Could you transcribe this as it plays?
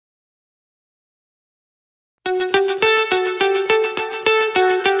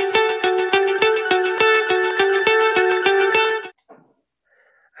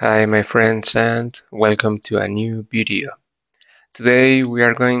Hi, my friends, and welcome to a new video. Today, we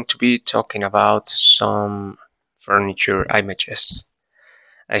are going to be talking about some furniture images.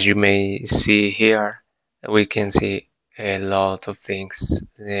 As you may see here, we can see a lot of things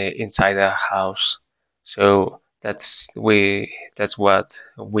inside the house. So that's what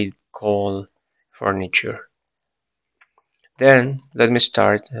we call furniture. Then let me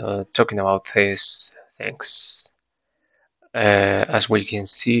start talking about these things. As we can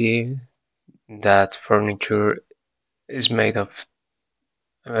see, that furniture is made of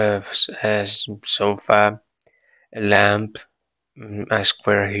a sofa, a lamp, a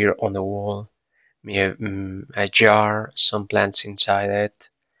square here on the wall, a jar, some plants inside it,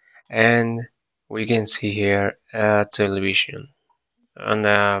 and we can see here a television and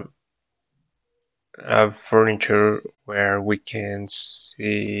a furniture where we can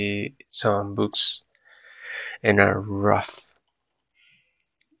see some books and a roof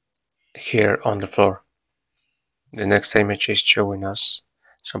here on the floor. The next image is showing us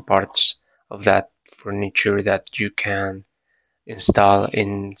some parts of that furniture that you can install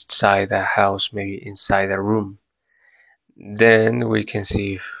inside the house, maybe inside a room. Then we can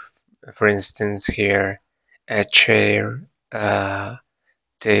see, for instance, here a chair, a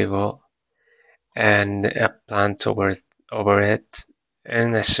table, and a plant over it,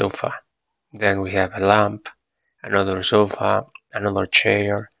 and a sofa. Then we have a lamp, another sofa, another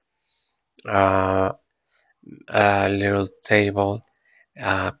chair, uh, a little table,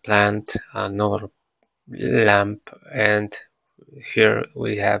 a plant, another lamp, and here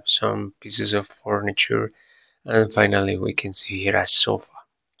we have some pieces of furniture. And finally, we can see here a sofa.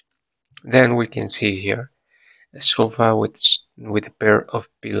 Then we can see here a sofa with a pair of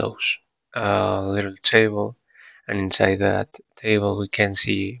pillows, a little table, and inside that table we can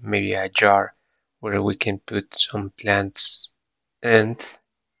see maybe a jar where we can put some plants and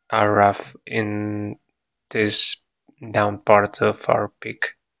a raft in this down part of our peak.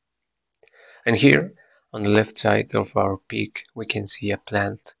 And here on the left side of our peak we can see a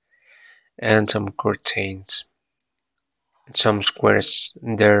plant and some curtains. Some squares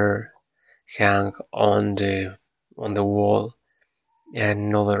there hang on the wall,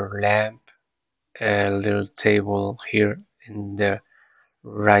 another lamp, a little table here in the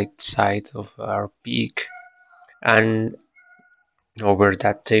right side of our peak, and over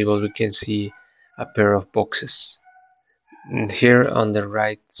that table we can see a pair of boxes. And here on the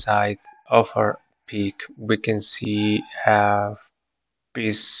right side of our peak we can see a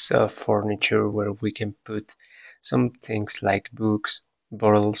piece of furniture where we can put some things like books,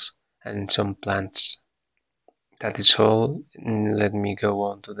 bottles, and some plants. That is all. Let me go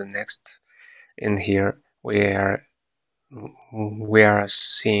on to the next. In here we are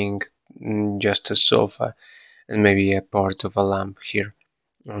seeing just a sofa and maybe a part of a lamp here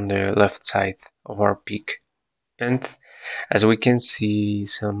on the left side of our peak. And as we can see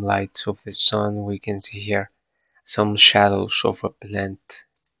some lights of the sun, we can see here some shadows of a plant.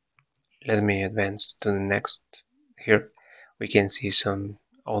 Let me advance to the next. Here we can see some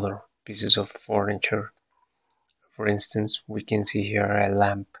other pieces of furniture. For instance, we can see here a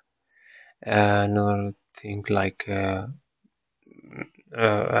lamp, another thing like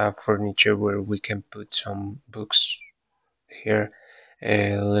furniture where we can put some books here,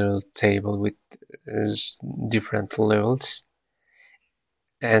 a little table with different levels,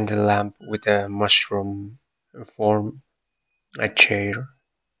 and a lamp with a mushroom form, a chair,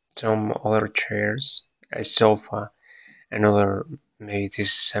 some other chairs, a sofa, another, maybe this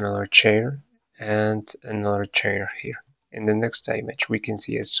is another chair, and another chair here. In the next image, we can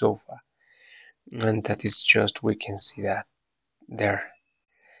see a sofa, and that is just, we can see that there.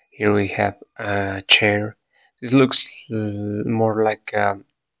 Here we have a chair. This looks more like a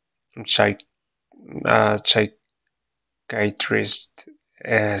psych, psychiatrist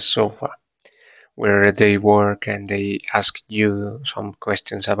sofa where they work and they ask you some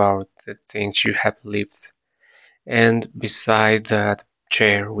questions about the things you have lived. And beside that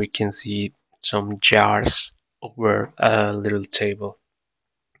chair, we can see some jars over a little table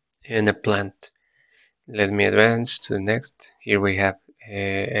and a plant. Let me advance to the next. Here we have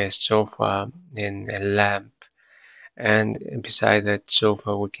a sofa and a lamp, and beside that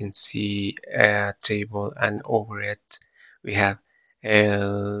sofa we can see a table, and over it we have a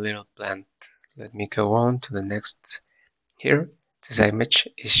little plant. Let me go on to the next. Here this image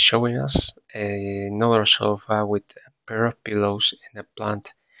is showing us another sofa with a pair of pillows and a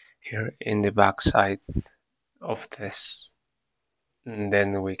plant here in the back side of this. And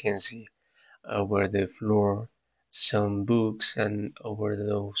then we can see over the floor some books, and over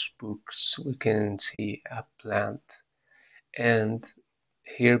those books we can see a plant. And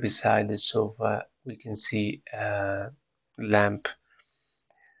Here beside the sofa, we can see a lamp.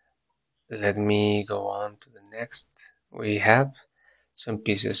 Let me go on to the next. We have some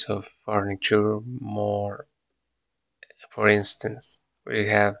pieces of furniture more. For instance, we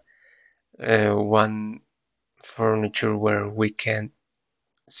have one furniture where we can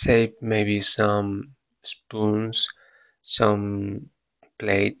save maybe some spoons, some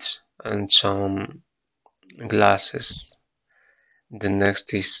plates, and some glasses. The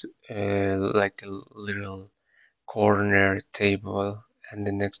next is like a little corner table, and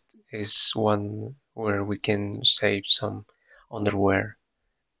the next is one where we can save some underwear,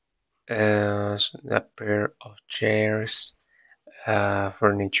 a pair of chairs,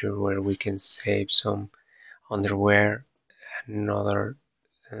 furniture where we can save some underwear, another,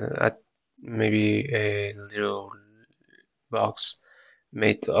 maybe a little box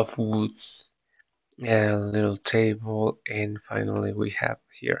made of wood, a little table, and finally we have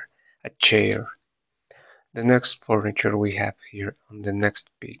here a chair. The next furniture we have here on the next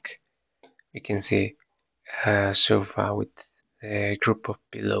pic, we can see a sofa with a group of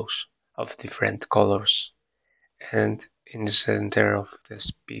pillows of different colors, and in the center of this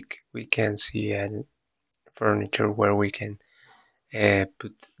pic we can see a furniture where we can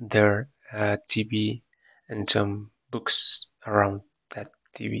put their TV and some books around that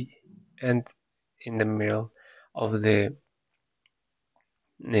TV, and in the middle of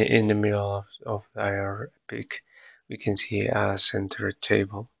of our pic we can see a center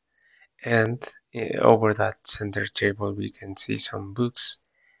table, and over that center table we can see some books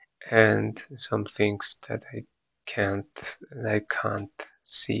and some things that I can't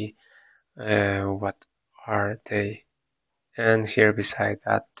see what are they. And here beside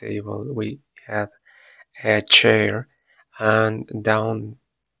that table we have a chair, and down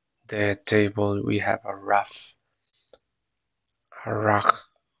the table we have a rack.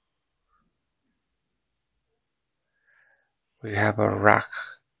 We have a rack,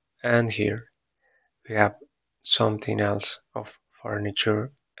 and here we have something else of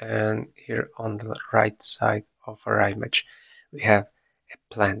furniture, and here on the right side of our image we have a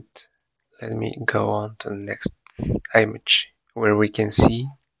plant. Let me go on to the next image where we can see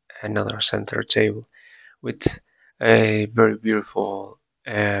another center table with a very beautiful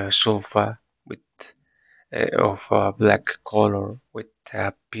sofa with of a black color with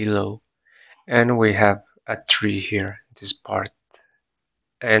a pillow, and we have a tree here this part,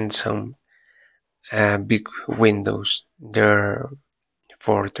 and some big windows there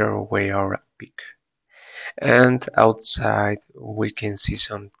further away are big, and outside we can see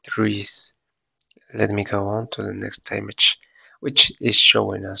some trees. Let me go on to the next image, which is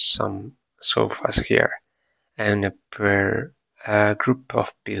showing us some sofas here and a group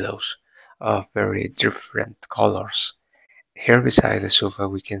of pillows of very different colors. Here beside the sofa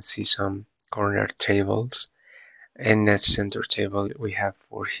we can see some corner tables, and at center table we have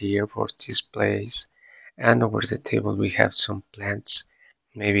for here for displays, and over the table we have some plants,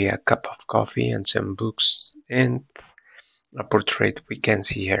 maybe a cup of coffee and some books, and a portrait we can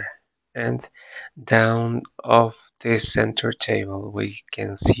see here. And down of this center table we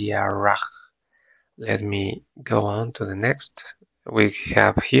can see a rack. Let me go on to the next. We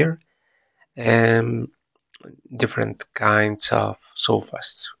have here um, different kinds of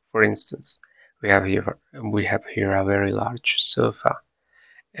sofas. For instance, we have here a very large sofa,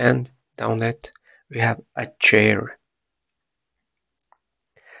 and down it we have a chair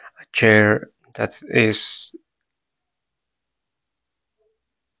that is.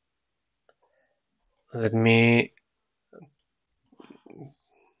 Let me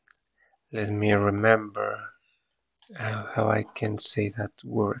let me remember how I can say that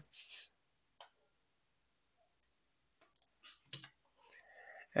word.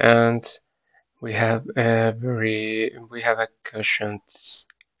 And we have a cushioned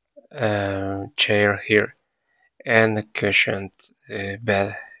chair here, and a cushioned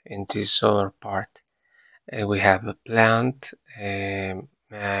bed in this other part. We have a plant, a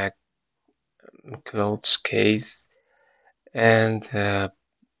clothes case, and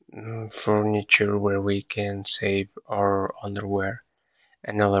furniture where we can save our underwear,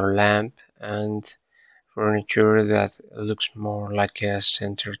 another lamp, and furniture that looks more like a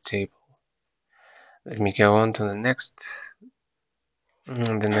center table. Let me go on to the next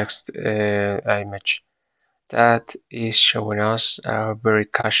image. That is showing us a very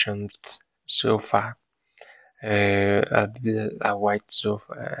cushioned sofa, a white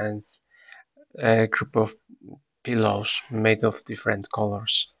sofa, and a group of pillows made of different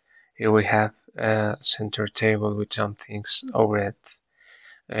colors. Here we have a center table with some things over it.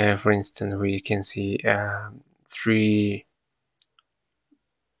 For instance, we can see three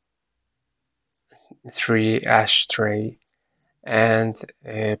three ashtray, and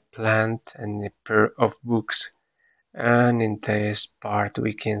a plant and a pair of books. And in this part,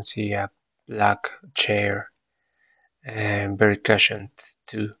 we can see a black chair and very cushioned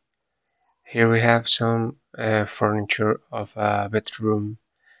too. Here we have some furniture of a bedroom.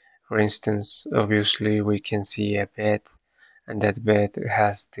 For instance, obviously we can see a bed, and that bed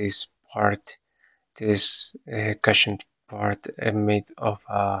has this part, this cushioned part made of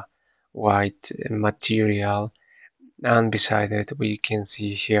a white material, and beside it we can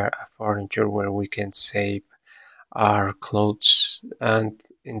see here a furniture where we can save our clothes, and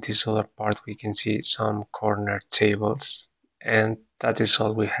in this other part we can see some corner tables, and that is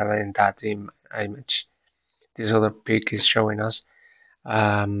all we have in that image. This other pic is showing us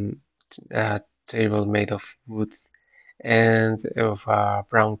um, a table made of wood and of a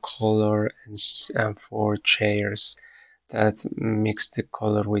brown color, and four chairs that mix the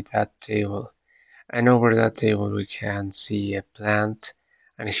color with that table. And over that table we can see a plant,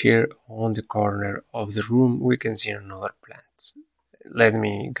 and here on the corner of the room we can see another plant. Let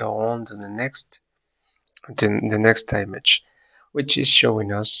me go on to the next image, which is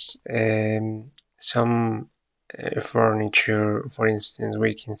showing us some furniture. For instance,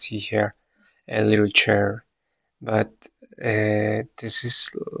 we can see here a little chair, but this is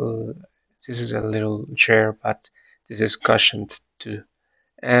a little chair, but this is cushioned too.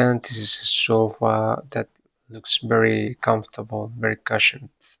 And this is a sofa that looks very comfortable, very cushioned.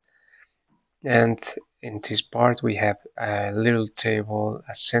 And in this part, we have a little table,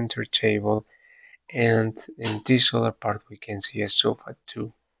 a center table, and in this other part, we can see a sofa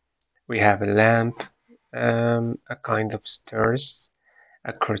too. We have a lamp, a kind of stairs,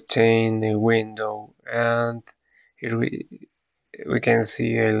 a curtain, a window, and here we can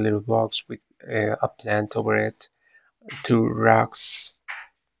see a little box with a plant over it, two rocks,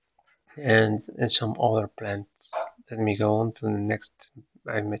 and some other plants. Let me go on to the next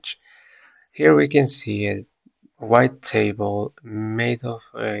image. Here we can see a white table made of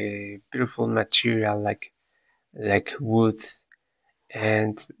a beautiful material like wood,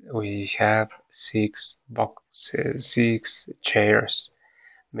 and we have six boxes, six chairs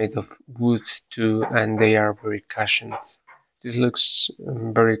made of wood too, and they are very cushioned. This looks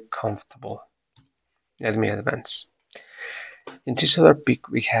very comfortable. Let me advance. In this other pic,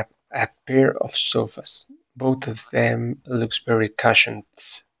 we have a pair of sofas. Both of them looks very cushioned,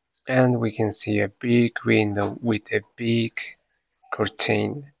 and we can see a big window with a big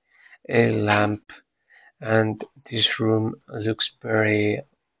curtain, a lamp, and this room looks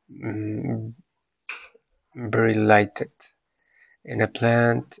mm, very lighted. In a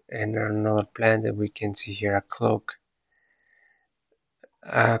plant and another plant, and we can see here a clock.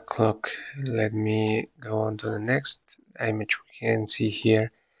 A clock. Let me go on to the next image. We can see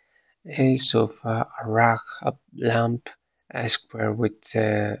here a sofa, a rack, a lamp, a square with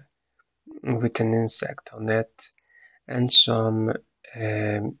an insect on it, and some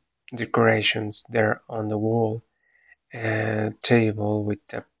decorations there on the wall. A table with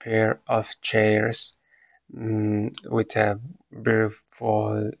a pair of chairs, with a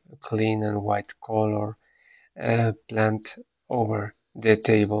beautiful clean and white color, plant over the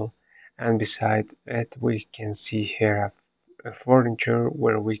table, and beside it we can see here a furniture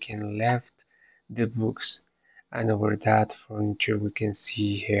where we can left the books, and over that furniture we can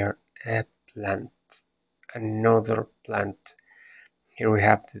see here a plant, another plant. Here we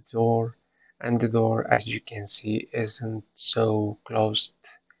have the door, and the door, as you can see, isn't so closed,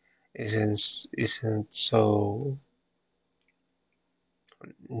 isn't so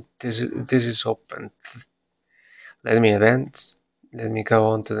this is open. Let me advance. Let me go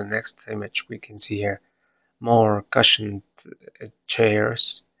on to the next image. We can see here more cushioned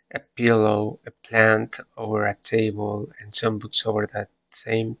chairs, a pillow, a plant over a table, and some books over that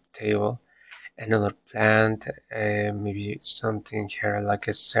same table. Another plant, maybe something here like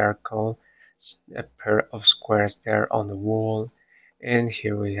a circle, a pair of squares there on the wall. And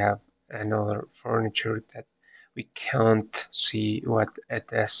here we have another furniture that we can't see what it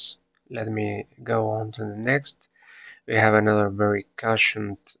is. Let me go on to the next. We have another very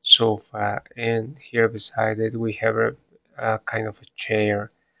cushioned sofa, and here beside it we have a kind of a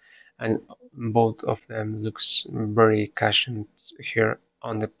chair, and both of them looks very cushioned. Here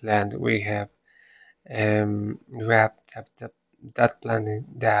on the plant we have that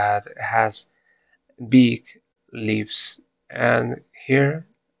plant that has big leaves, and here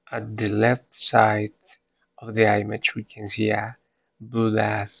at the left side of the image we can see a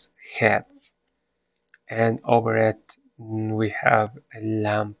Buddha's head, and over it we have a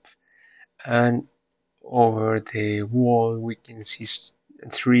lamp, and over the wall we can see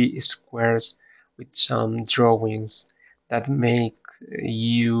three squares with some drawings that make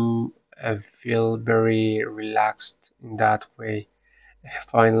you feel very relaxed in that way.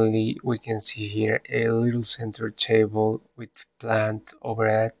 Finally, we can see here a little center table with plant over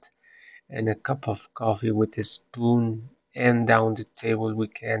it and a cup of coffee with a spoon, and down the table we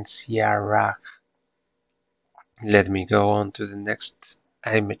can see a rack. Let me go on to the next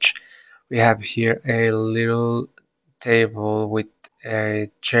image. We have here a little table with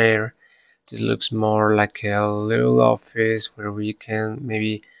a chair. It looks more like a little office where we can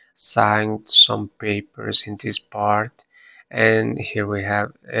maybe sign some papers in this part. And here we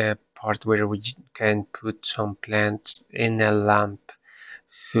have a part where we can put some plants in a lamp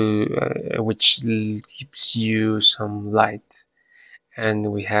which gives you some light.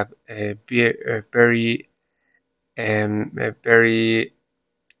 And we have a very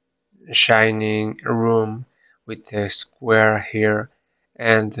shining room with a square here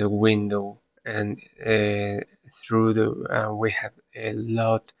and a window, and through the we have a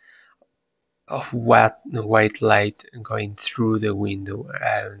lot of white light going through the window,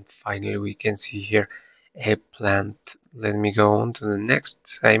 and finally we can see here a plant. Let me go on to the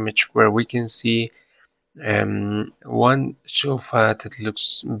next image where we can see one sofa that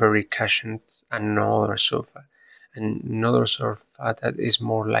looks very cushioned, another sofa, and another sofa that is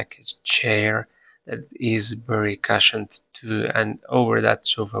more like a chair that is very cushioned too. And over that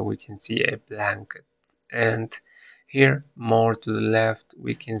sofa, we can see a blanket. And here, more to the left,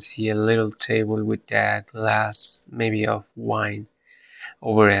 we can see a little table with a glass, maybe of wine,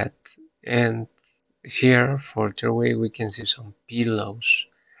 over it. And here, further away, we can see some pillows,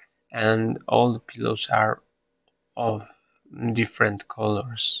 and all the pillows are of different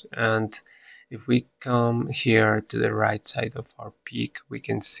colors. And if we come here to the right side of our peak, we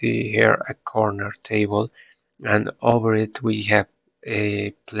can see here a corner table, and over it we have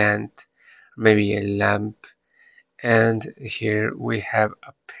a plant, maybe a lamp, and here we have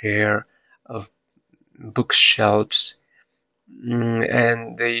a pair of bookshelves,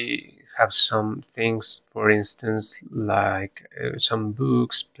 and they have some things, for instance, like some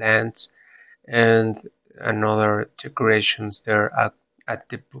books, plants, and another decorations there at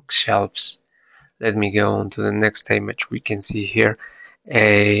the bookshelves. Let me go on to the next image. We can see here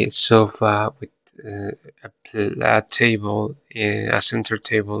a sofa with a table, a center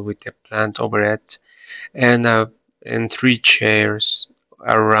table with a plant over it, and three chairs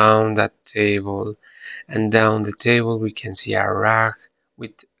around that table. And down the table we can see a rack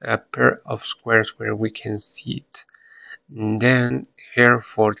with a pair of squares where we can sit. And then here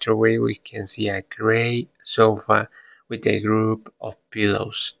further away we can see a gray sofa with a group of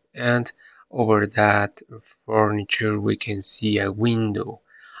pillows, and over that furniture we can see a window,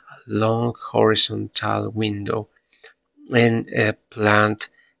 a long horizontal window, and a plant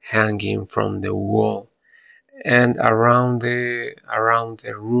hanging from the wall. And around the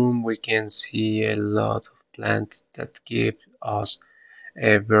room we can see a lot of plants that give us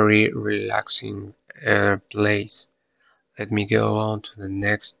a very relaxing place. Let me go on to the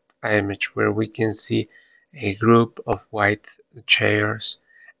next image where we can see a group of white chairs,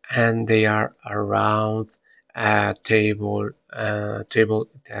 and they are around a table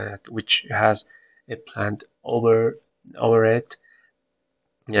that which has a plant over it,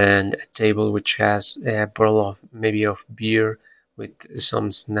 and a table which has a bottle of maybe of beer with some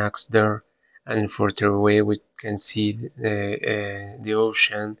snacks there. And further away we can see the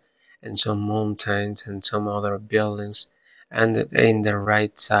ocean and some mountains and some other buildings. And in the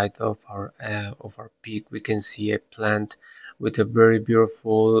right side of our peak we can see a plant with a very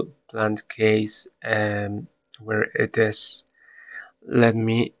beautiful plant case, where it is. Let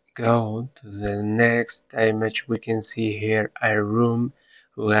me go to the next image. We can see here a room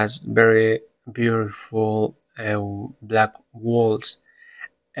who has very beautiful black walls,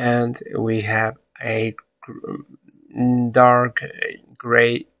 and we have a dark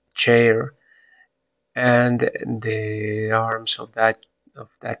gray chair, and the arms of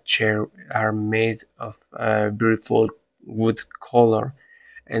that chair are made of beautiful wood color.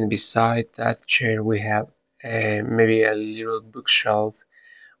 And beside that chair we have maybe a little bookshelf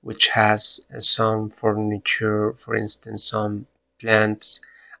which has some furniture, for instance, some plants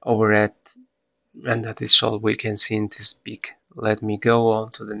over it, and that is all we can see in this pic. Let me go on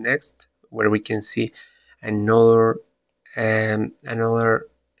to the next, where we can see another another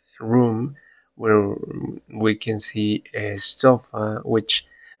room where we can see a sofa which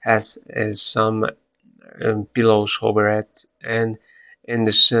has some pillows over it, and in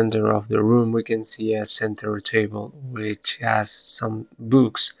the center of the room we can see a center table which has some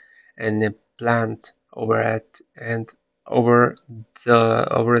books and a plant over it, and over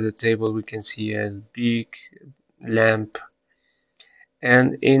the table we can see a big lamp,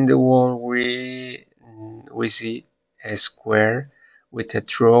 and in the wall we see a square with a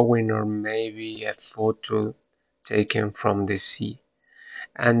drawing or maybe a photo taken from the sea.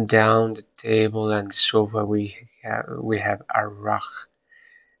 And down the table and the sofa we have a rug.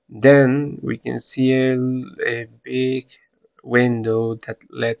 Then we can see a big window that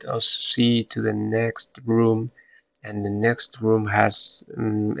let us see to the next room, and the next room has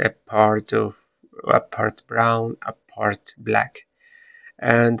a part brown, a part black.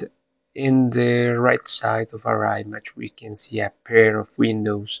 And in the right side of our image, we can see a pair of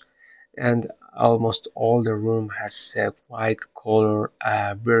windows, and almost all the room has a white color,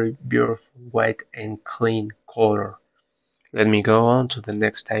 a very beautiful white and clean color. Let me go on to the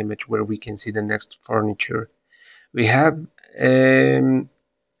next image where we can see the next furniture. We have a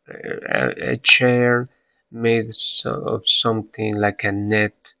chair made of something like a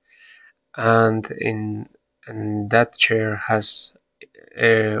net, and in and that chair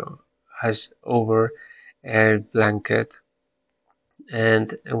uh, has over a blanket,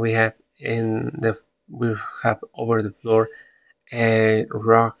 and we have over the floor a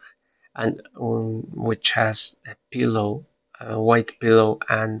rug, and which has a pillow, a white pillow,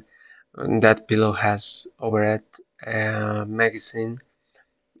 and that pillow has over it a magazine.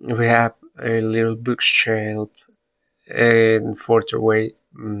 We have a little bookshelf further away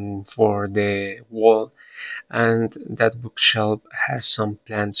for the wall, and that bookshelf has some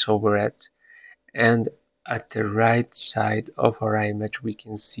plants over it. And at the right side of our image, we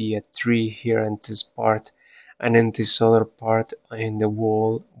can see a tree here in this part, and in this other part in the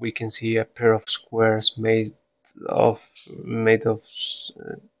wall, we can see a pair of squares of made of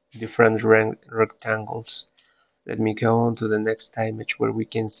different rectangles. Let me go on to the next image where we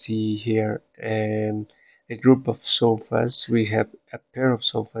can see here a group of sofas. We have a pair of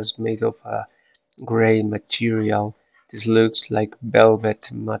sofas made of a gray material. This looks like velvet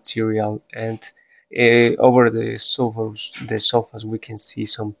material, and over the sofas we can see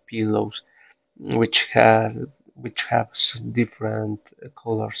some pillows which have different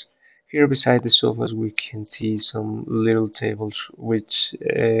colors. Here beside the sofas we can see some little tables which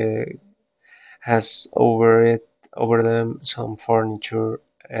has over them some furniture,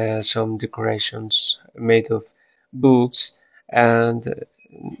 some decorations made of books, and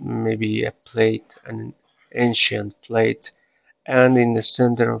maybe a plate, an ancient plate. And in the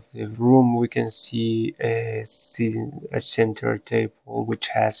center of the room, we can see a center table which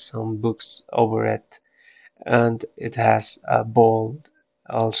has some books over it, and it has a bowl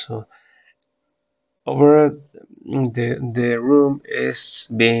also. Over the room is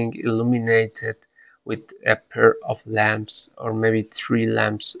being illuminated with a pair of lamps, or maybe three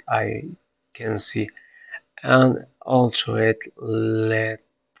lamps I can see, and also it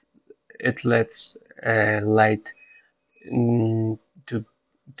lets light mm, to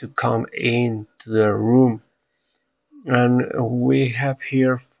to come into the room. And we have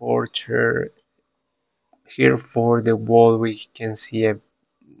here for the wall we can see a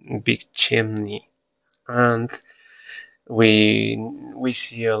big chimney, and We we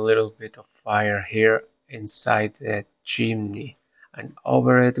see a little bit of fire here inside the chimney, and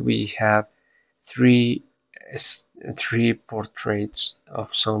over it we have three three portraits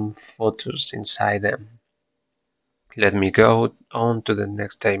of some photos inside them. Let me go on to the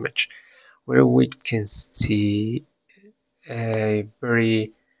next image, where we can see a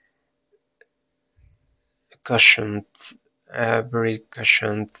very cushioned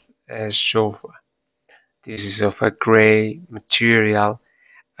sofa. This is of a gray material.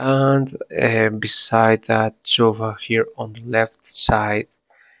 And beside that sofa here on the left side,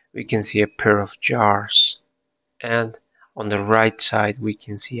 we can see a pair of jars. And on the right side, we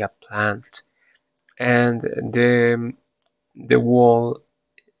can see a plant. And the wall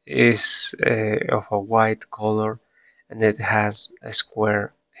is of a white color, and it has a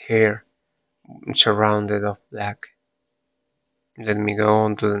square here surrounded of black. Let me go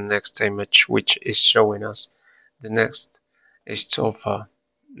on to the next image, which is showing us the next is sofa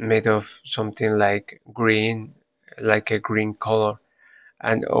made of something like a green color.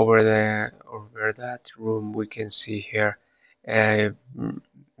 And over that room, we can see here a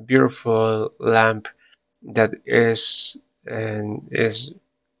beautiful lamp that is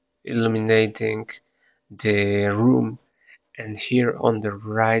illuminating the room. And here on the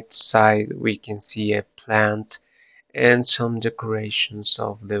right side, we can see a plant and some decorations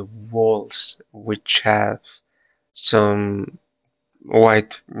of the walls, which have some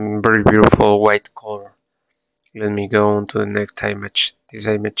very beautiful white color. Let me go on to the next image. This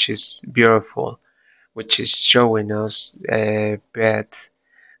image is beautiful. which is showing us a bed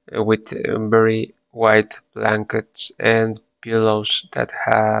with very white blankets and pillows that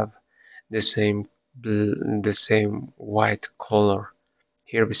have the same the same white color.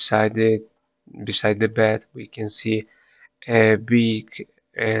 Here beside the bed we can see a big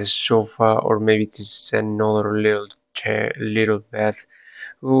sofa, or maybe this is another little chair, little bed,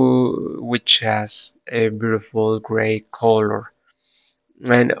 which has a beautiful gray color.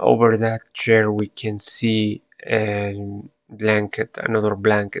 And over that chair we can see a another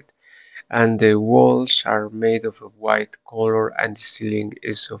blanket, and the walls are made of a white color, and the ceiling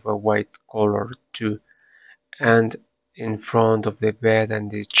is of a white color too. And in front of the bed and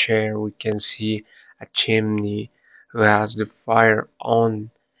the chair we can see a chimney who has the fire on,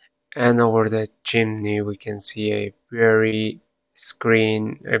 and over the chimney we can see a very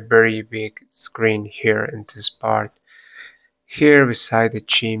big screen here in this part. Here beside the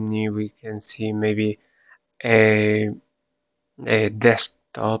chimney we can see maybe a a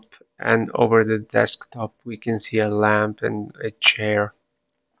desktop, and over the desktop we can see a lamp and a chair.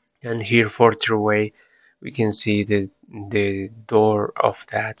 And here further away we can see the door of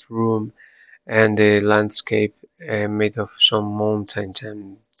that room, and the landscape made of some mountains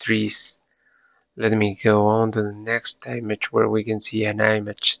and trees. Let me go on to the next image, where we can see an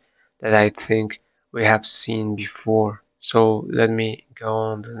image that I think we have seen before. So let me go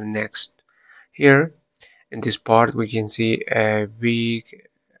on to the next. Here in this part we can see a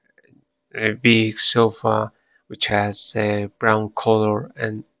big sofa which has a brown color,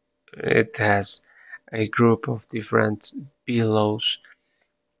 and it has a group of different pillows.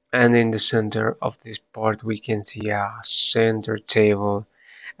 And in the center of this part we can see a center table,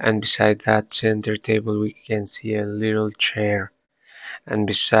 and beside that center table we can see a little chair, and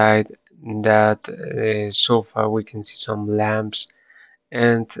beside that sofa we can see some lamps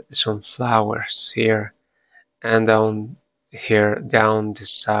and some flowers here. And down here, down the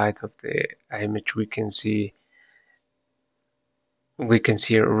side of the image, we can see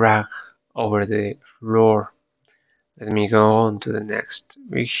a rug over the floor. Let me go on to the next.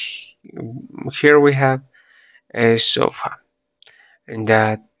 Here we have a sofa, and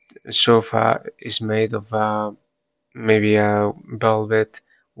that sofa is made of maybe a velvet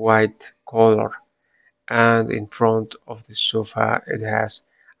white color, and in front of the sofa it has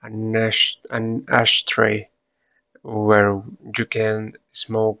an ashtray where you can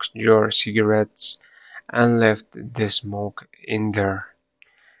smoke your cigarettes and left the smoke in there.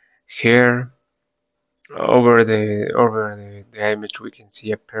 Here, over the image, we can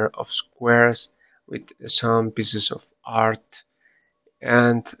see a pair of squares with some pieces of art,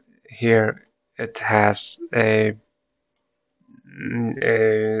 and here it has a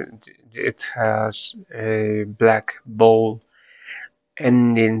black bowl,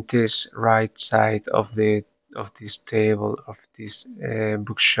 and in this right side of this table, of this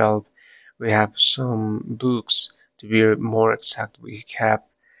bookshelf, we have some books. To be more exact, we have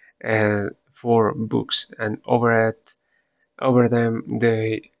four books, and over them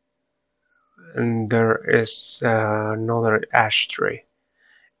and there is another ashtray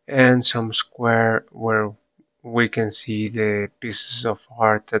and some square where we can see the pieces of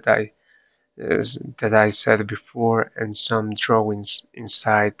art that I said before, and some drawings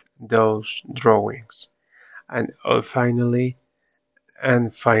inside those drawings. And finally,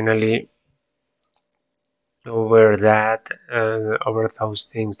 over those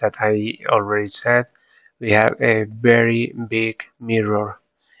things that I already said, we have a very big mirror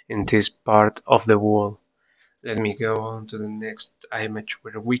in this part of the wall. Let me go on to the next image,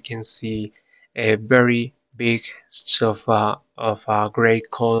 where we can see a very big sofa of a gray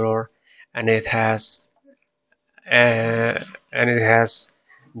color, and uh, it has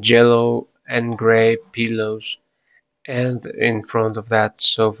yellow and gray pillows. And in front of that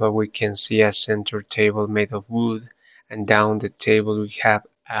sofa, we can see a center table made of wood, and down the table we have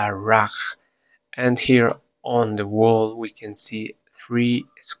a rack. And here on the wall, we can see three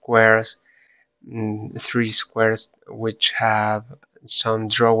squares which have some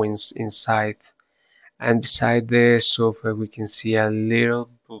drawings inside. And beside the sofa, we can see a little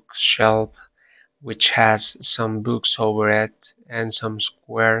bookshelf which has some books over it, and some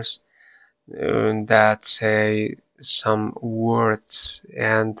squares that say some words.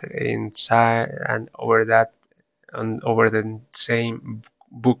 And inside and over that, and over the same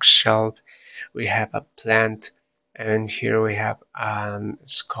bookshelf, we have a plant, and here we have a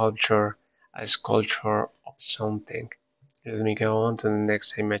sculpture of something. Let me go on to the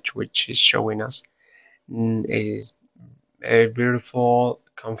next image, which is showing us is a beautiful,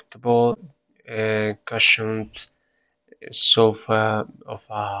 comfortable, cushioned sofa of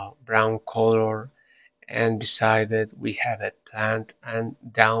a brown color, and beside it we have a plant, and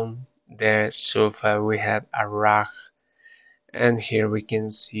down the sofa we have a rug, and here we can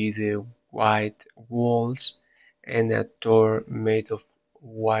see the white walls and a door made of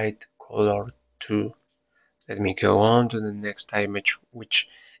white color too. Let me go on to the next image, which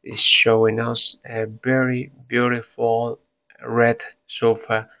is showing us a very beautiful red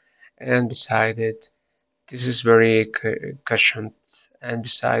sofa, and beside it, this is very cushioned, and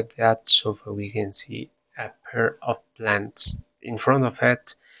beside that sofa, we can see a pair of plants. In front of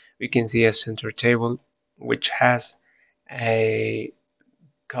it, we can see a center table, which has a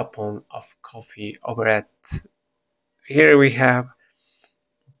cup of coffee over it. Here we have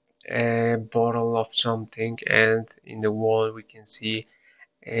a bottle of something, and in the wall, we can see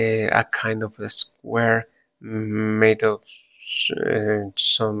a kind of a square made of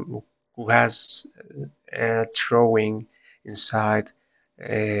some who has a drawing inside.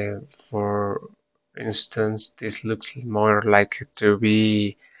 For instance, this looks more like to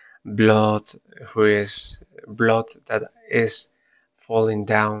be blood, who is blood that is falling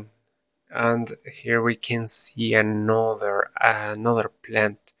down. And here we can see another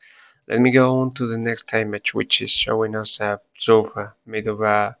plant. Let me go on to the next image, which is showing us a sofa made of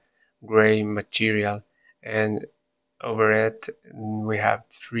a gray material, and over it we have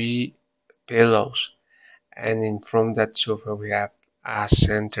three pillows, and in front of that sofa we have a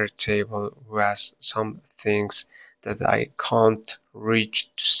center table who has some things that I can't reach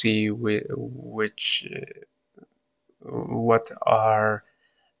to see which what are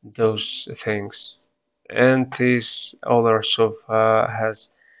those things. And this other sofa has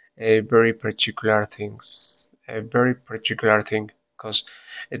a very particular thing, because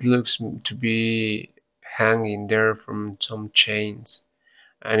it looks to be hanging there from some chains.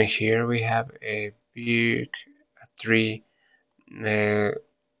 And here we have a big tree uh,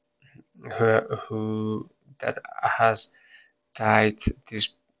 who that has tied this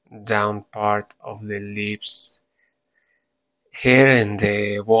down part of the leaves. Here in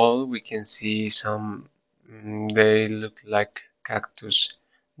the wall we can see some, they look like cactus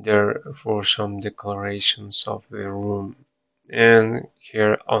there for some decorations of the room. And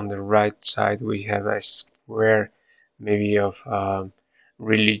here on the right side we have a square, maybe of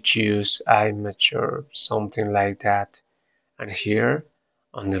religious image or something like that. And here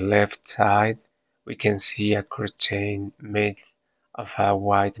on the left side we can see a curtain made of a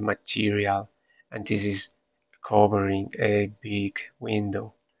white material, and this is covering a big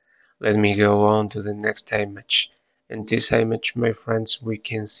window. Let me go on to the next image. In this image, my friends, we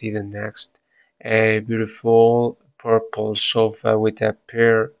can see the next, a beautiful purple sofa with a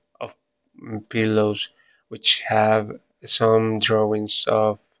pair of pillows which have some drawings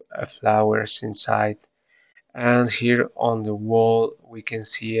of flowers inside. And here on the wall we can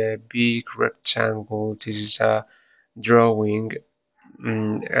see a big rectangle. This is a drawing,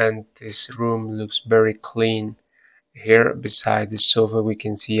 and this room looks very clean. Here beside the sofa we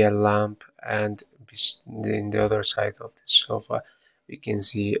can see a lamp, and in the other side of the sofa we can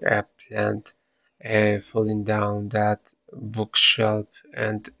see a plant falling down that bookshelf,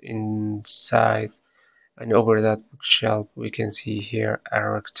 and inside and over that bookshelf we can see here a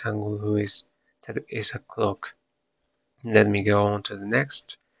rectangle who is that is a clock. Let me go on to the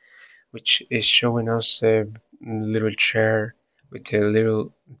next, which is showing us a little chair with a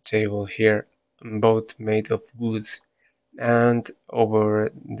little table here, both made of wood. And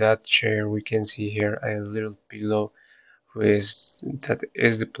over that chair we can see here a little pillow, who is that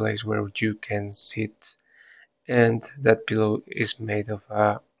is the place where you can sit, and that pillow is made of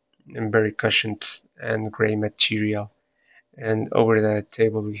a very cushioned and gray material. And over the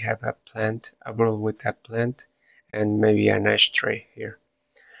table we have a plant, a bottle with a plant, and maybe an ashtray here.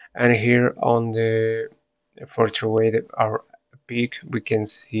 And here on the further away our peak we can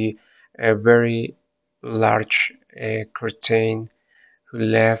see a very large curtain who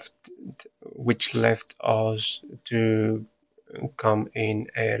left which left us to come in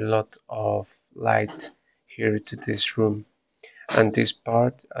a lot of light here to this room. And this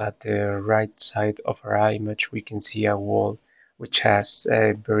part at the right side of our image we can see a wall which has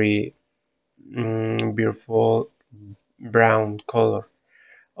a very beautiful brown color,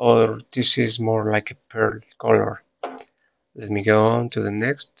 or this is more like a pearl color. Let me go on to the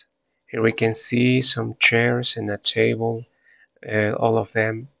next. Here we can see some chairs and a table. All of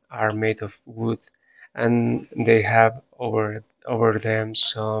them are made of wood, and they have over them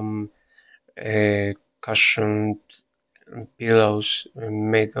some cushioned pillows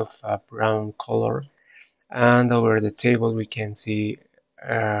made of a brown color. And over the table we can see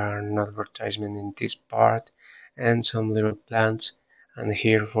an advertisement in this part, and some little plants. And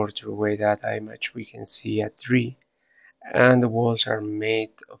here for the way that image we can see a tree, and the walls are made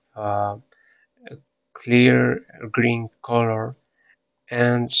of a clear green color,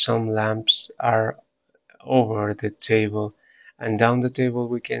 and some lamps are over the table, and down the table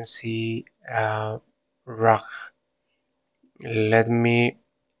we can see a rug. Let me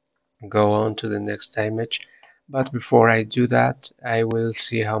go on to the next image, but before I do that, I will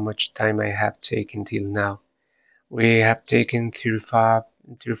see how much time I have taken till now. We have taken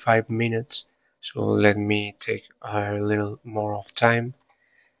 35 minutes, so let me take a little more of time.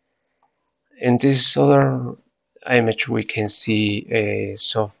 In this other image, we can see a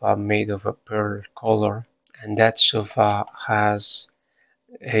sofa made of a pearl color, and that sofa has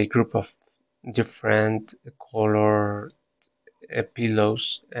a group of different color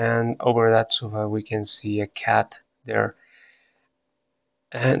pillows, and over that sofa we can see a cat there.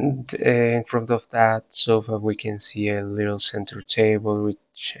 And in front of that sofa, we can see a little center table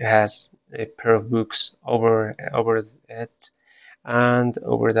which has a pair of books over it, and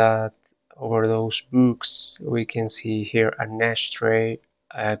over those books, we can see here an ashtray,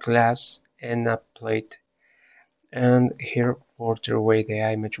 a glass, and a plate. And here, further away the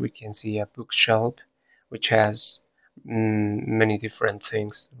image, we can see a bookshelf which has many different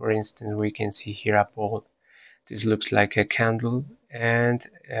things. For instance, we can see here a bowl. This looks like a candle and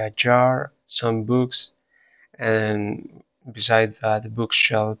a jar, some books, and beside that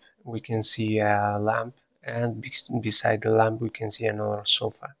bookshelf we can see a lamp, and beside the lamp we can see another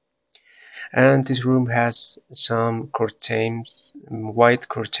sofa. And this room has some curtains, white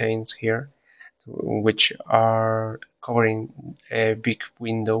curtains here, which are covering a big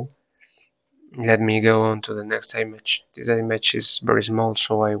window. Let me go on to the next image. This image is very small,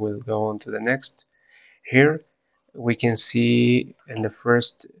 so I will go on to the next. Here we can see in the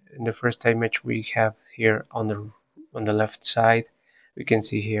first image we have here on the left side, we can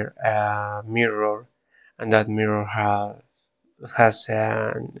see here a mirror, and that mirror has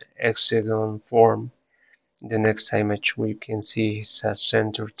an hexagon form. The next image we can see is a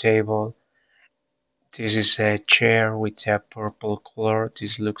center table. This is a chair with a purple color.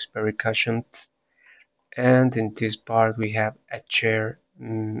 This looks very cushioned. And in this part we have a chair,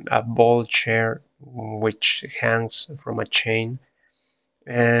 a ball chair, which hangs from a chain.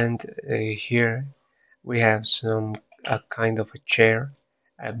 And here we have some a kind of a chair,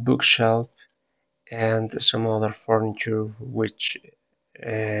 a bookshelf, and some other furniture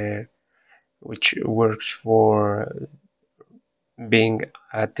uh, which works for being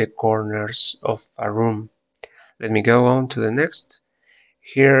at the corners of a room. Let me go on to the next.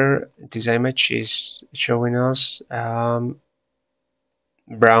 Here, this image is showing us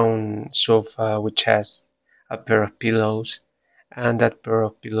brown sofa which has a pair of pillows, and that pair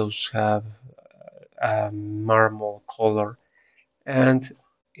of pillows have a marble color. And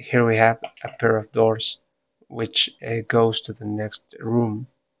here we have a pair of doors which goes to the next room,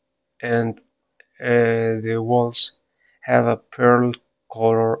 and the walls have a pearl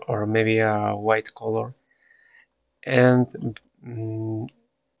color or maybe a white color, and mm,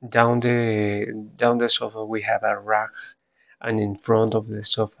 down the sofa we have a rack, and in front of the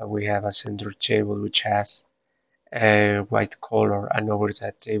sofa we have a center table which has a white color, and over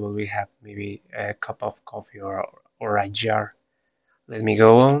that table we have maybe a cup of coffee or a jar. Let me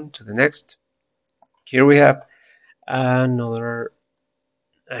go on to the next. Here we have another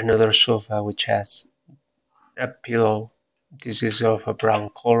another sofa which has a pillow. This is of a brown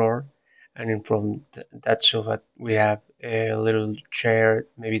color, and in front that sofa we have a little chair,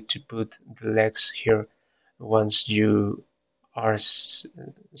 maybe to put the legs here once you are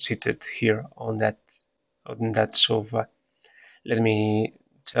seated here on that sofa. Let me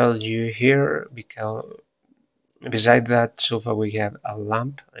tell you here, because beside that sofa we have a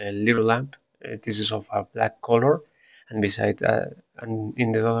lamp, a little lamp. This is of a black color, and beside that, and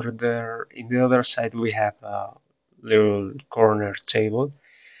in the other side we have a little corner table,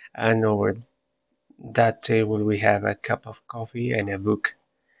 and over that table we have a cup of coffee and a book.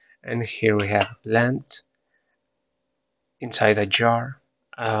 And here we have a plant inside a jar,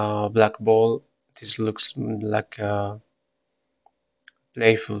 a black ball. This looks like a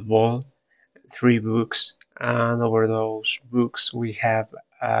playful ball. Three books, and over those books we have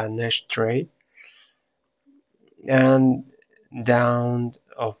an ashtray, and down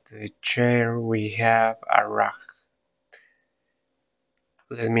of the chair we have a rack.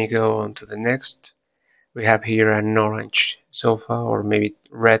 Let me go on to the next. We have here an orange sofa or maybe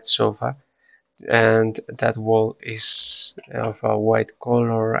red sofa, and that wall is of a white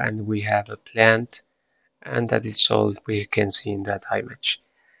color, and we have a plant, and that is all we can see in that image.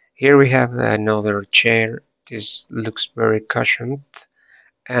 Here we have another chair. This looks very cushioned,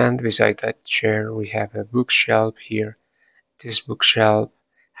 And beside that chair, we have a bookshelf here. This bookshelf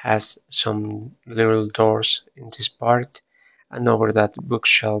has some little doors in this part, and over that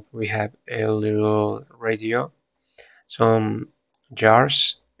bookshelf, we have a little radio, some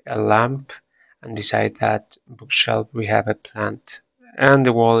jars, a lamp, and beside that bookshelf, we have a plant. And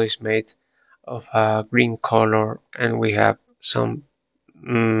the wall is made of a green color, and we have some.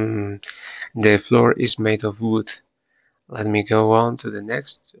 The floor is made of wood. Let me go on to the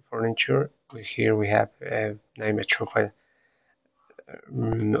next furniture. Here we have an image of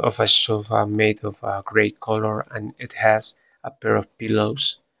a sofa made of a gray color, and it has a pair of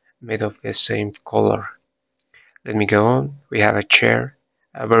pillows made of the same color. Let me go on. We have a chair,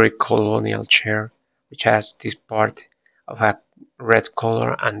 a very colonial chair, which has this part of a red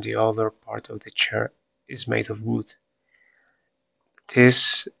color, and the other part of the chair is made of wood.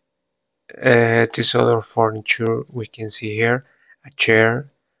 This this other furniture we can see here, a chair.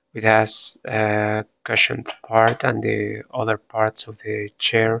 It has a cushioned part, and the other parts of the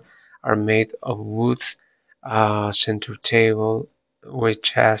chair are made of wood. Center table, which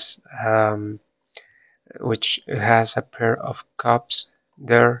has um, a pair of cups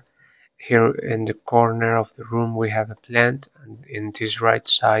there. Here in the corner of the room we have a plant, and in this right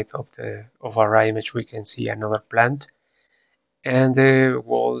side of our image we can see another plant. And the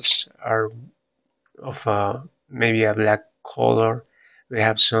walls are of maybe a black color. We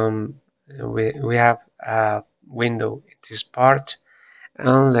have we have a window in this part.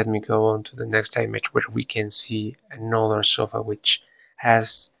 And let me go on to the next image where we can see another sofa which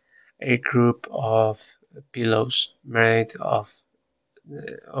has a group of pillows made of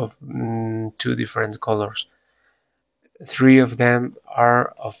two different colors. Three of them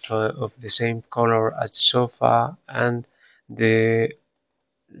are of the same color as the sofa, and the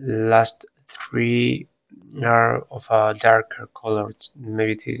last three are of a darker color.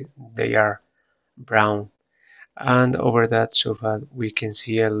 Maybe they are brown. And over that sofa, we can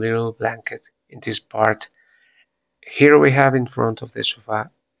see a little blanket in this part. Here we have in front of the sofa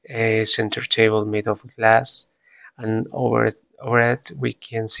a center table made of glass, and over it we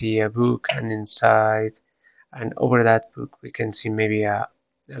can see a book, and inside and over that book we can see maybe a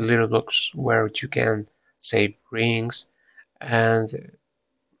little box where you can save rings and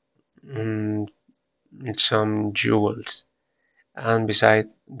mm, some jewels. And beside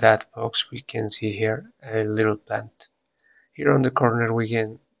that box we can see here a little plant. Here on the corner we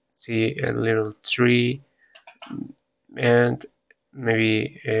can see a little tree and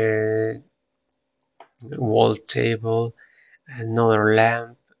maybe a wall table, another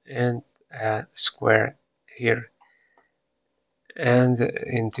lamp, and a square here. And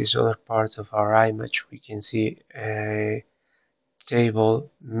in this other part of our image we can see a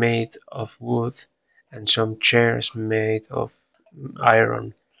table made of wood and some chairs made of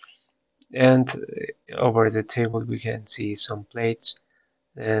iron. And over the table we can see some plates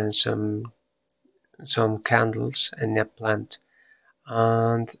and some candles and a plant.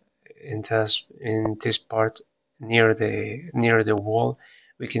 And in this part near the wall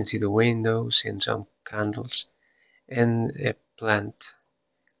we can see the windows and some candles and a plant.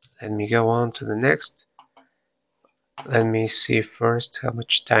 Let me go on to the next. Let me see first how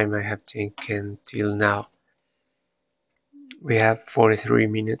much time I have taken till now. We have 43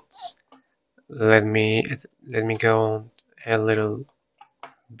 minutes. Let me let me go on a little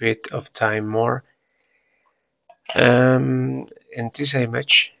bit of time more. And this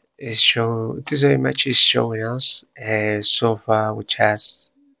image is showing us a sofa which has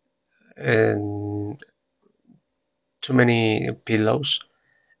um, too many pillows.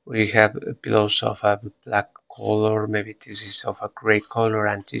 We have pillows of a black color, maybe this is of a gray color,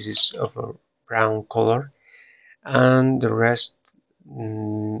 and this is of a brown color, and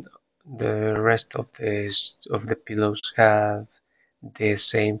mm, the rest of the pillows have the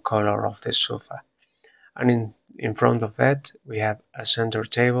same color of the sofa. And in front of that we have a center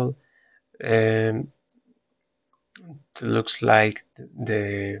table. It looks like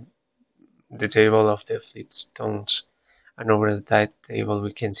the table of the Flintstones, and over that table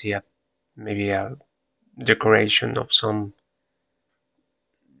we can see a maybe a decoration of some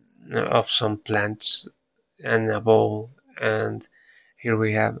plants and a bowl. And here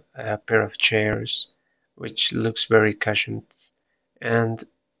we have a pair of chairs which looks very cushioned. And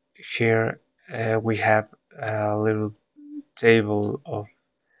here we have a little table of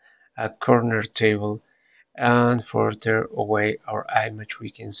a corner table, and further away our image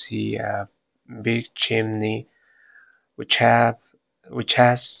we can see a big chimney which have which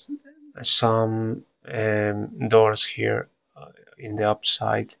has some doors here in the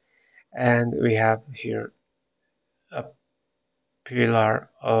upside, and we have here a pillar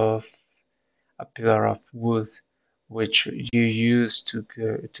of a pillar of wood which you use to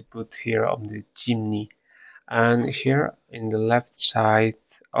put here on the chimney. And here in the left side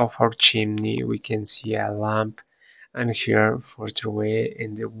of our chimney we can see a lamp, and here further away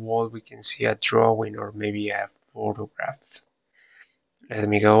in the wall we can see a drawing or maybe a photograph. Let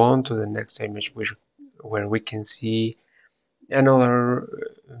me go on to the next image where we can see another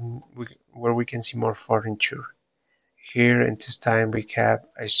where we can see more furniture. Here in this time we have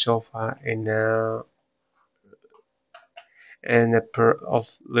a sofa and a pair of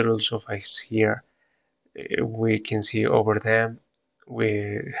little sofas here. We can see over them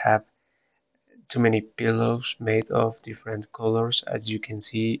we have too many pillows made of different colors. As you can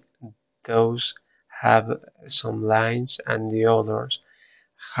see, those have some lines and the others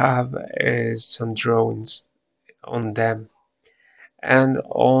have some drawings on them. And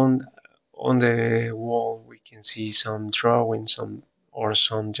on the wall we can see some drawings or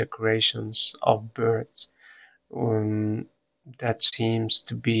some decorations of birds um, that seems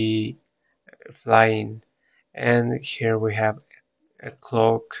to be flying. And here we have a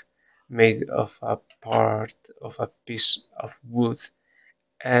clock made of a part of a piece of wood,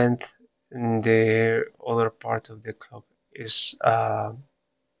 and the other part of the clock is a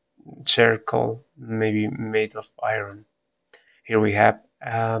circle, maybe made of iron. Here we have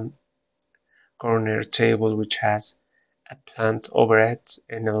a corner table which has a plant over it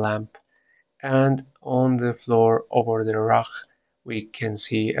and a lamp, and on the floor over the rug we can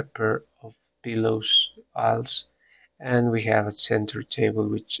see a pair of pillows also, and we have a center table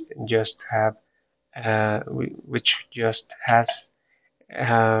which just has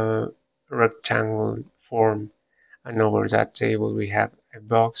a rectangle form, and over that table we have a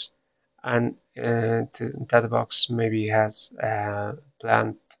box, and that box maybe has a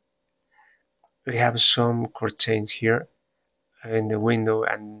plant. We have some curtains here in the window,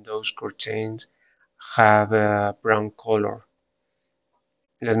 and those curtains have a brown color.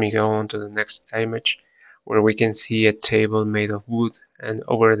 Let me go on to the next image where we can see a table made of wood, and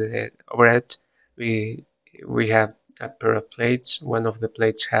over it we we have a pair of plates. One of the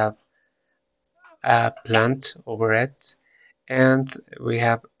plates have a plant over it, and we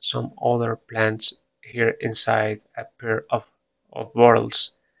have some other plants here inside a pair of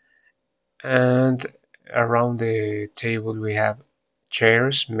bottles. And around the table we have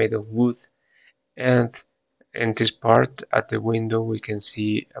chairs made of wood, and in this part at the window we can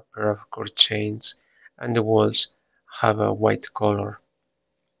see a pair of curtains, and the walls have a white color.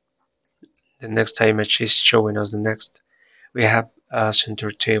 The next image is showing us the next. We have a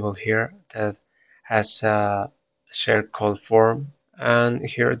center table here that has a circle form, and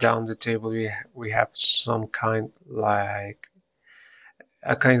here down the table we have some kind like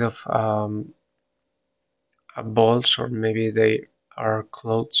a kind of balls, or maybe they are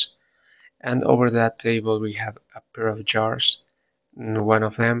clothes. And over that table we have a pair of jars. One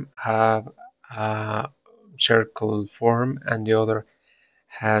of them have a circle form, and the other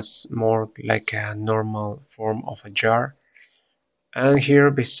has more like a normal form of a jar. And here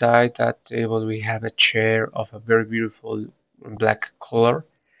beside that table we have a chair of a very beautiful black color,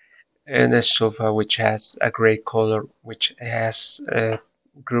 and a sofa which has a gray color, which has a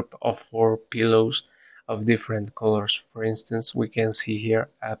group of four pillows of different colors. For instance, we can see here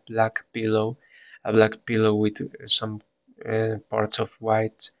a black pillow with some parts of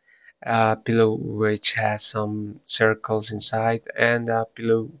white, a pillow which has some circles inside, and a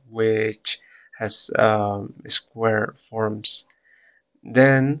pillow which has square forms.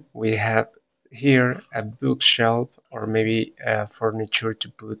 Then we have here a bookshelf, or maybe furniture to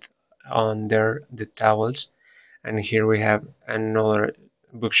put under the towels, and here we have another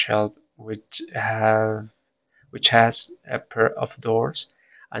bookshelf which has a pair of doors,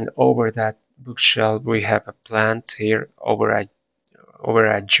 and over that bookshelf we have a plant here over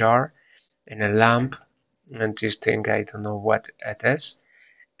a jar and a lamp, and this thing I don't know what it is.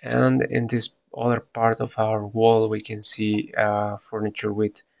 And in this other part of our wall, we can see furniture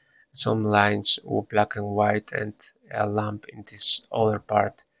with some lines of black and white, and a lamp in this other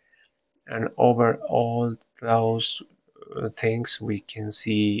part. And over all those things, we can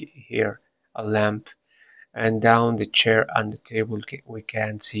see here a lamp. And down the chair and the table, we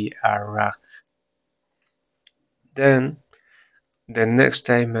can see a rack. Then the next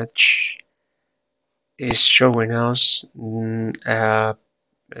image is showing us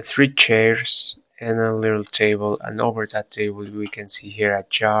three chairs and a little table, and over that table we can see here a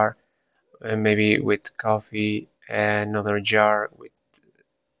jar, maybe with coffee, another jar with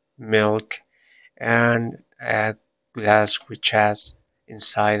milk, and a glass which has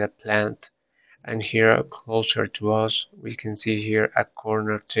inside a plant. And here closer to us, we can see here a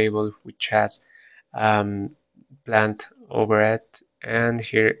corner table which has um, plant over it, and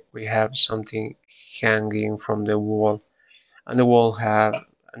here we have something hanging from the wall, and the wall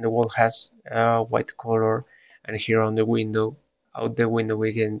has white color, and here on the window, out the window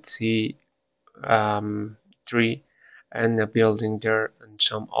we can see tree and a building there and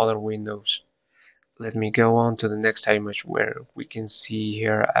some other windows. Let me go on to the next image where we can see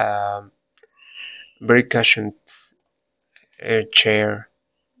here very cushioned chair,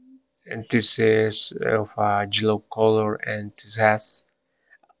 and this is of a yellow color, and this has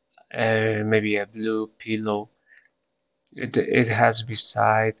maybe a blue pillow. It has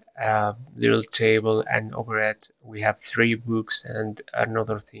beside a little table, and over it we have three books and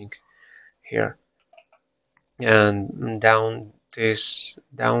another thing here. And down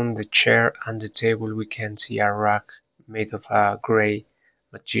the chair and the table we can see a rack made of a gray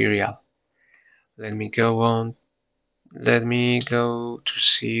material. Let me go on. Let me go to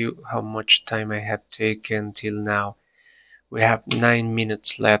see how much time I have taken till now. We have 9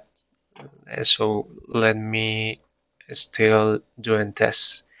 minutes left, so let me still doing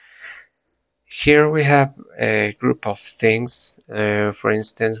this. Here we have a group of things. For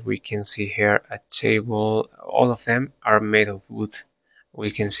instance, we can see here a table. All of them are made of wood. We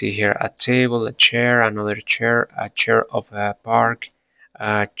can see here a table, a chair, another chair, a chair of a park,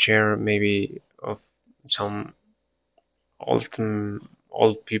 a chair maybe of some old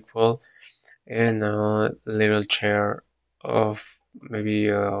old people, and a little chair of maybe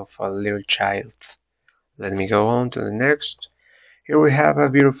of a little child. Let me go on to the next. Here we have a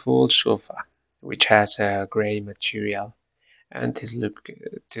beautiful sofa, which has a gray material, and this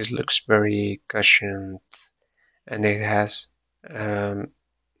looks very cushioned, and it has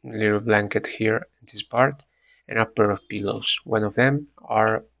little blanket here in this part, and a pair of pillows. One of them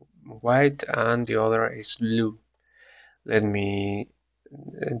are white, and the other is blue. Let me.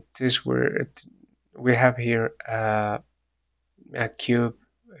 This where we have here a cube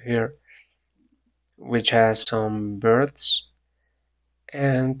here, which has some birds,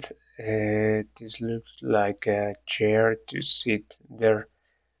 and this looks like a chair to sit there,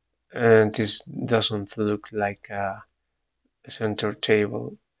 and this doesn't look like a center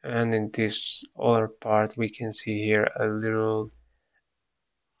table. And in this other part we can see here a little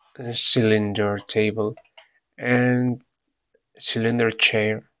cylinder table and cylinder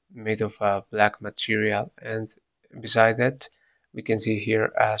chair made of a black material, and beside that we can see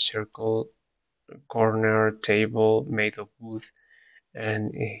here a circle corner table made of wood,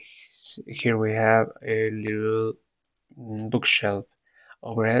 and here we have a little bookshelf.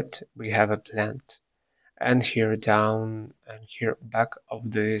 Overhead we have a plant, and here down and here back of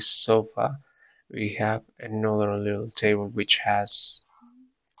this sofa we have another little table which has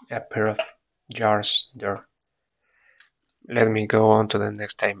a pair of jars there. Let me go on to the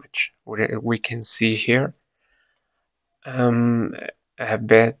next image. We can see here um, a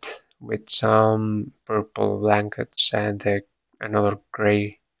bed with some purple blankets and another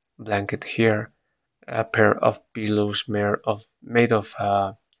gray blanket here, a pair of pillows made of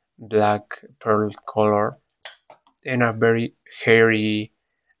black pearl color, and a very hairy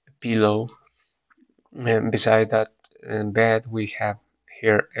pillow. And beside that bed, we have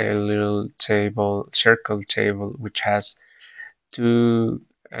here a little table, circle table, which has two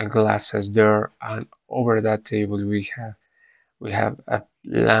glasses there, and over that table we have a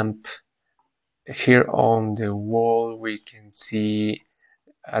lamp. Here on the wall, we can see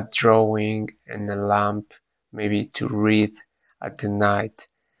a drawing and a lamp, maybe to read at the night.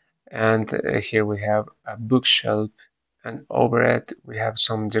 And here we have a bookshelf, and over it we have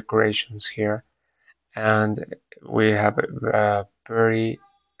some decorations here, and we have a very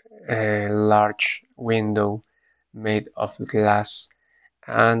large window made of glass,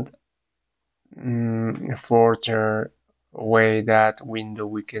 and further away that window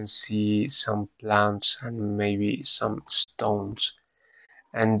we can see some plants and maybe some stones,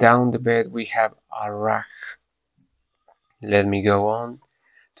 and down the bed we have a rack. Let me go on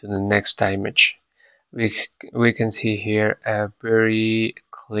to the next image. We can see here a very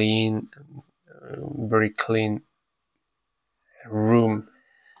clean room.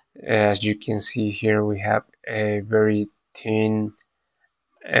 As you can see here, we have a very thin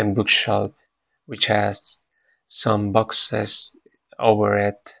bookshelf which has some boxes over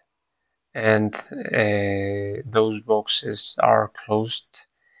it, and those boxes are closed.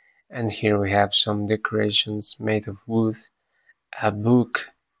 And here we have some decorations made of wood, a book,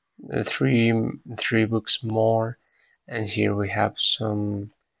 three books more, and here we have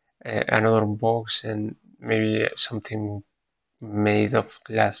some another box and maybe something made of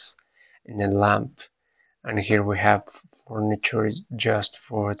glass, and a lamp. And here we have furniture just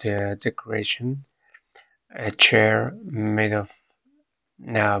for the decoration. A chair made of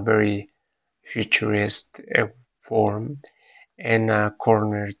now very futuristic form, and a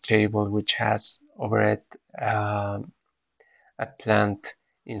corner table which has over it a plant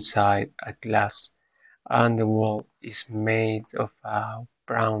inside a glass, and the wall is made of a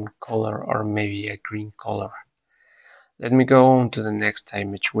brown color or maybe a green color. Let me go on to the next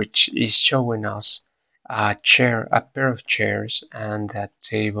image, which is showing us a chair, a pair of chairs, and a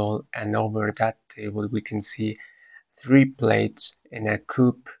table. And over that table, we can see three plates and a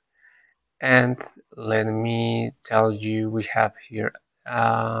cup. And let me tell you, we have here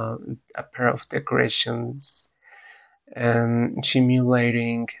a pair of decorations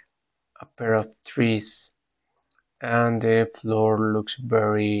simulating a pair of trees, and the floor looks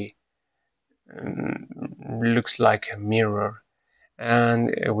very looks like a mirror.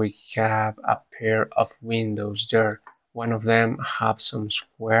 And we have a pair of windows there. One of them have some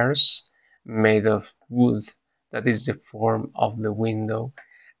squares made of wood. That is the form of the window,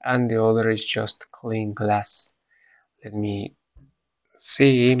 and the other is just clean glass. Let me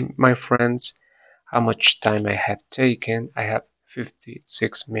see, my friends, how much time I have taken. I have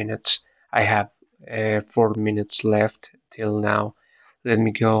 56 minutes. I have 4 minutes left till now. Let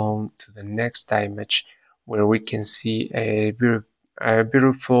me go on to the next image where we can see a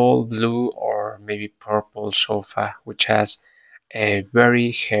beautiful blue or maybe purple sofa which has a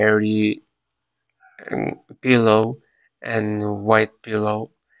very hairy pillow and white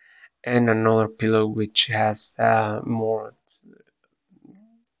pillow, and another pillow which has more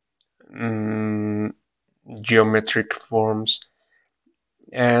um, geometric forms.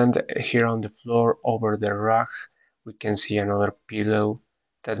 And here on the floor over the rug, we can see another pillow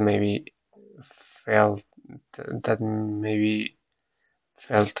that maybe fell that maybe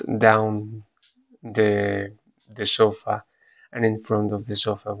fell down the sofa. And in front of the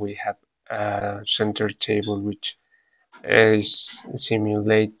sofa we have a center table which is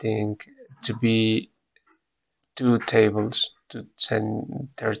simulating to be two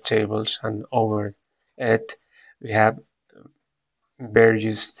center tables, and over it we have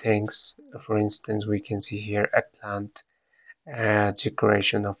various things. For instance, we can see here a plant, a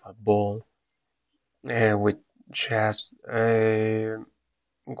decoration of a bowl, which has a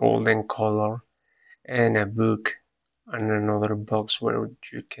golden color, and a book, and another box where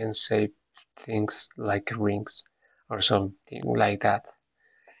you can save things like rings or something like that.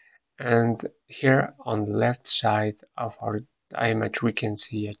 And here on the left side of our image, we can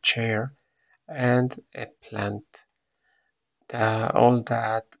see a chair and a plant. All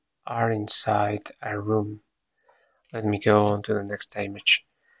that are inside a room. Let me go on to the next image.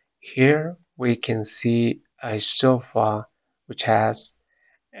 Here we can see a sofa which has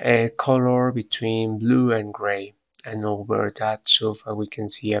a color between blue and gray. And over that sofa we can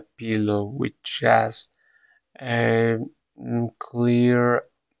see a pillow which has a clear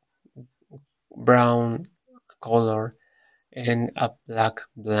brown color and a black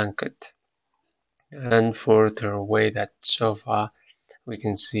blanket. And further away that sofa we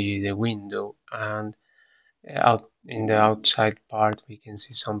can see the window, and out in the outside part we can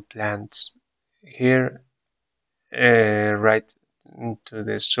see some plants. Here right to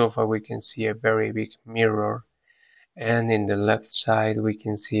the sofa we can see a very big mirror, and in the left side we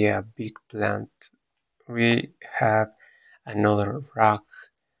can see a big plant. We have another rug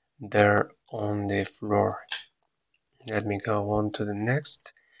there on the floor. Let me go on to the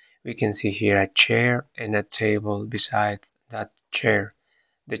next. We can see here a chair and a table beside that chair.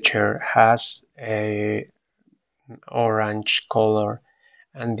 The chair has a orange color,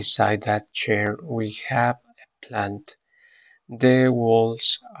 and beside that chair we have a plant. The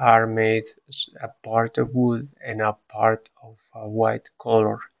walls are made a part of wood and a part of a white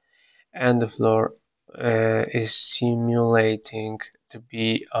color, and the floor is simulating to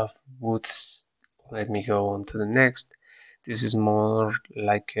be of wood. Let me go on to the next. This is more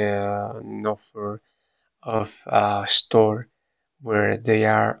like an offer of a store where they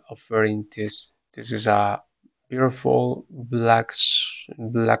are offering this. This is a beautiful black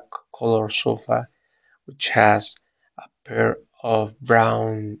color sofa which has a pair of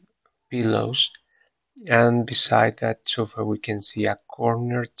brown pillows, and beside that sofa we can see a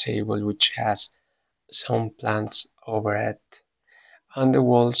corner table which has some plants over it, and the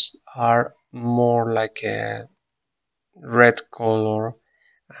walls are more like a red color,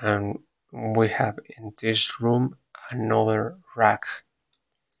 and we have in this room another rack.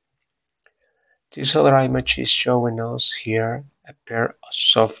 This other image is showing us here a pair of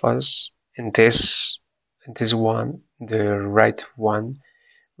sofas. In this one, the right one,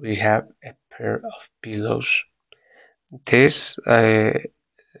 we have a pair of pillows. These,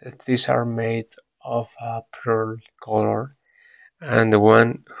 these are made of a pearl color, and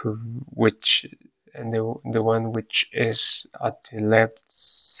which the one which is at the left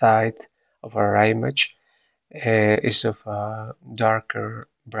side of our image is of a darker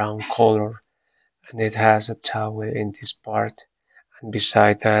brown color, and it has a towel in this part. And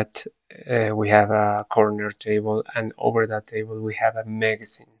beside that, we have a corner table, and over that table we have a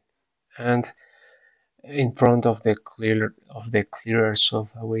magazine. And in front of the clearer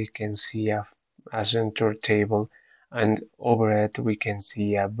sofa, we can see a center table, and over it we can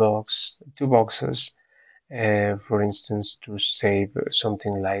see two boxes. For instance, to save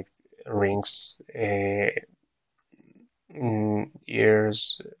something like rings,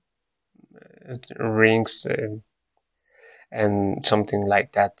 ears, rings, and something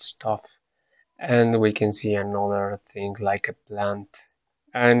like that stuff. And we can see another thing like a plant.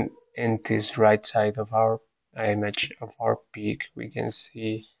 And in this right side of our image of our peak, we can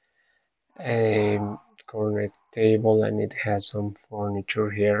see a corner table, and it has some furniture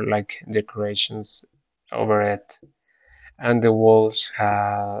here, like decorations over it. And the walls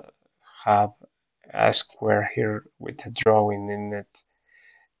have a square here with a drawing in it.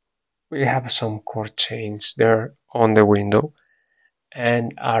 We have some curtains there on the window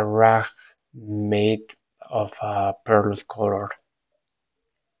and a rug made of a pearl color.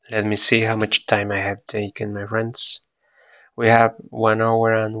 Let me see how much time I have taken, my friends. We have 1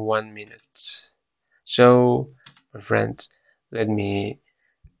 hour and 1 minute. So, my friends, let me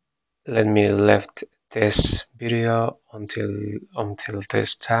left this video until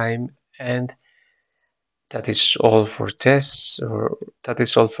this time, and that is all for this, or that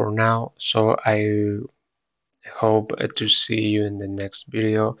is all for now. So I hope to see you in the next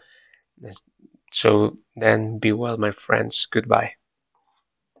video. So then, be well, my friends. Goodbye.